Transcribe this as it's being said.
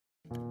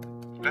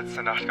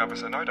Letzte Nacht gab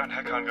es erneut einen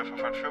Hackerangriff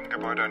auf ein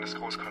Firmengebäude eines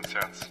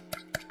Großkonzerns.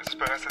 Es ist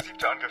bereits der 7.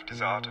 Angriff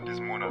dieser Art in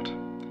diesem Monat.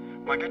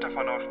 Man geht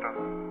davon aus, dass...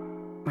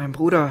 Mein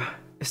Bruder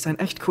ist ein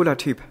echt cooler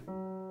Typ.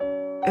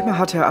 Immer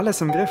hatte er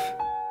alles im Griff.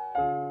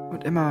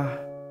 Und immer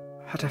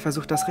hat er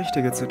versucht, das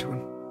Richtige zu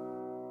tun.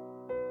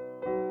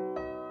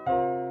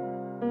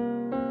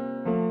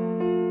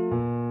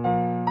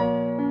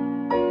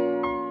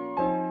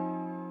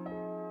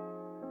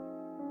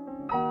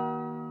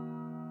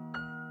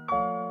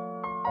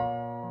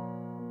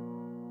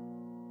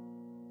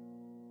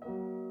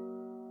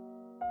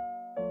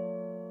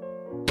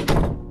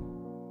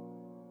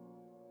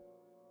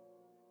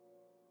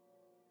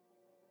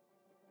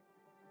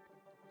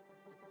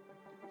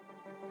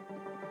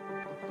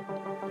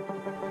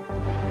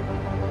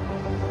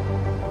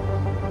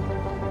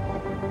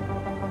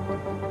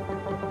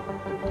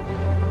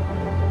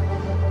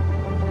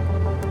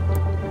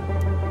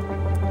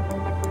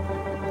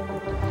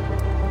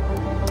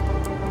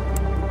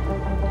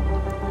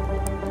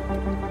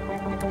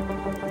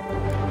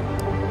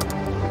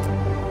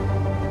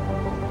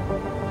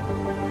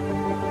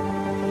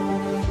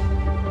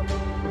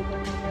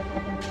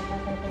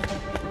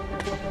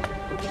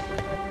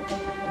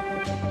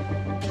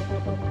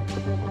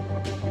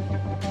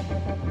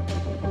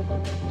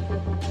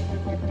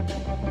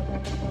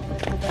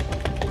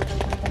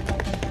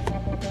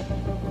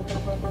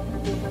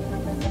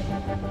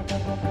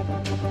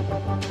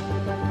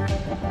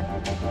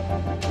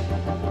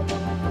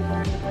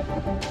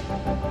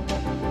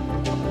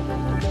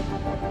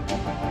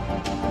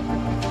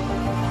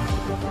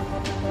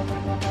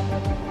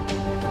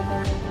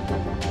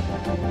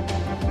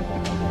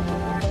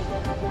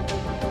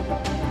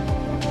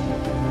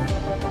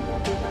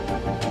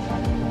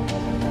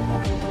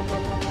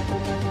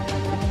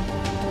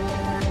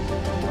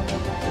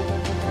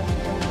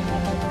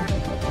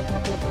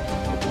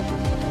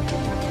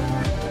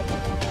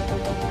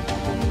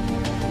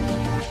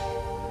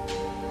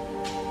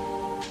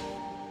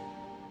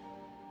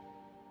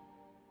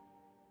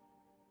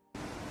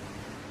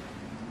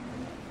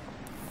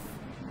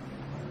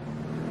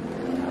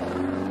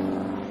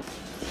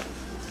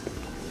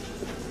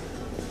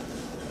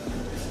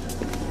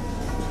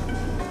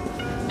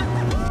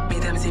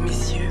 Mesdames et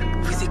messieurs,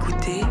 vous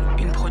écoutez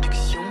une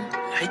production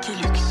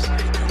RikkeLuxx.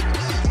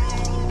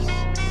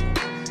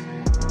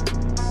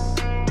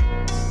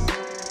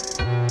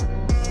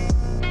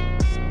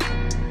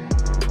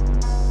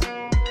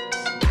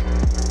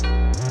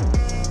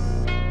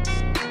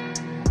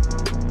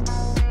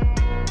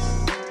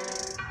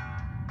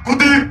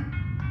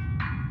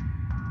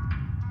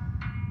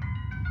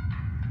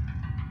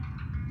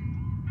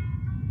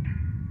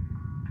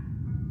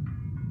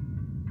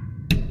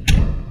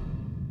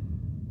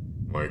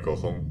 Mày có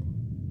không?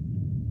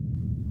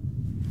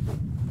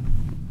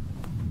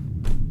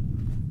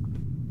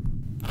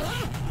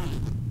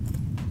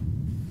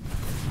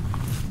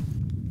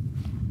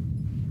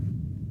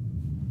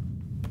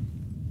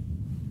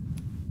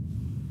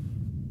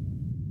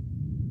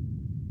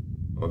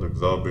 Nó được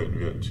ra bệnh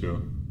viện chưa?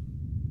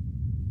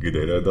 Kỳ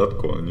đấy là đất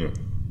của nhỉ?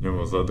 Nhưng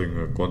mà gia đình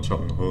là quan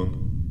trọng hơn,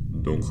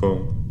 đúng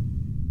không?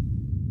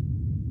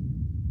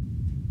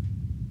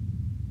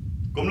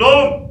 Cùng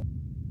luôn!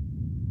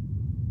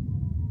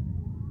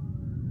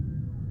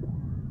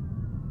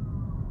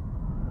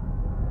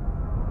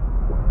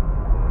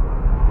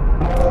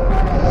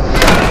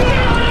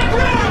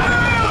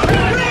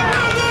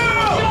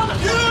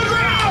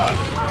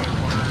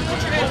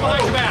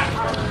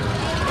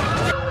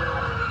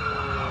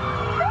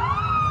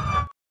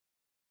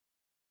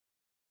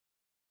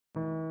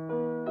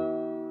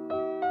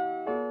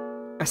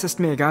 Es ist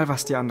mir egal,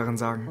 was die anderen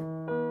sagen.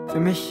 Für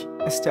mich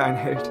ist er ein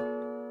Held.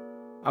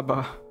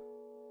 Aber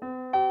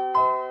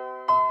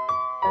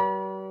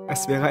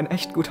es wäre ein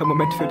echt guter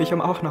Moment für dich, um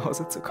auch nach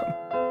Hause zu kommen.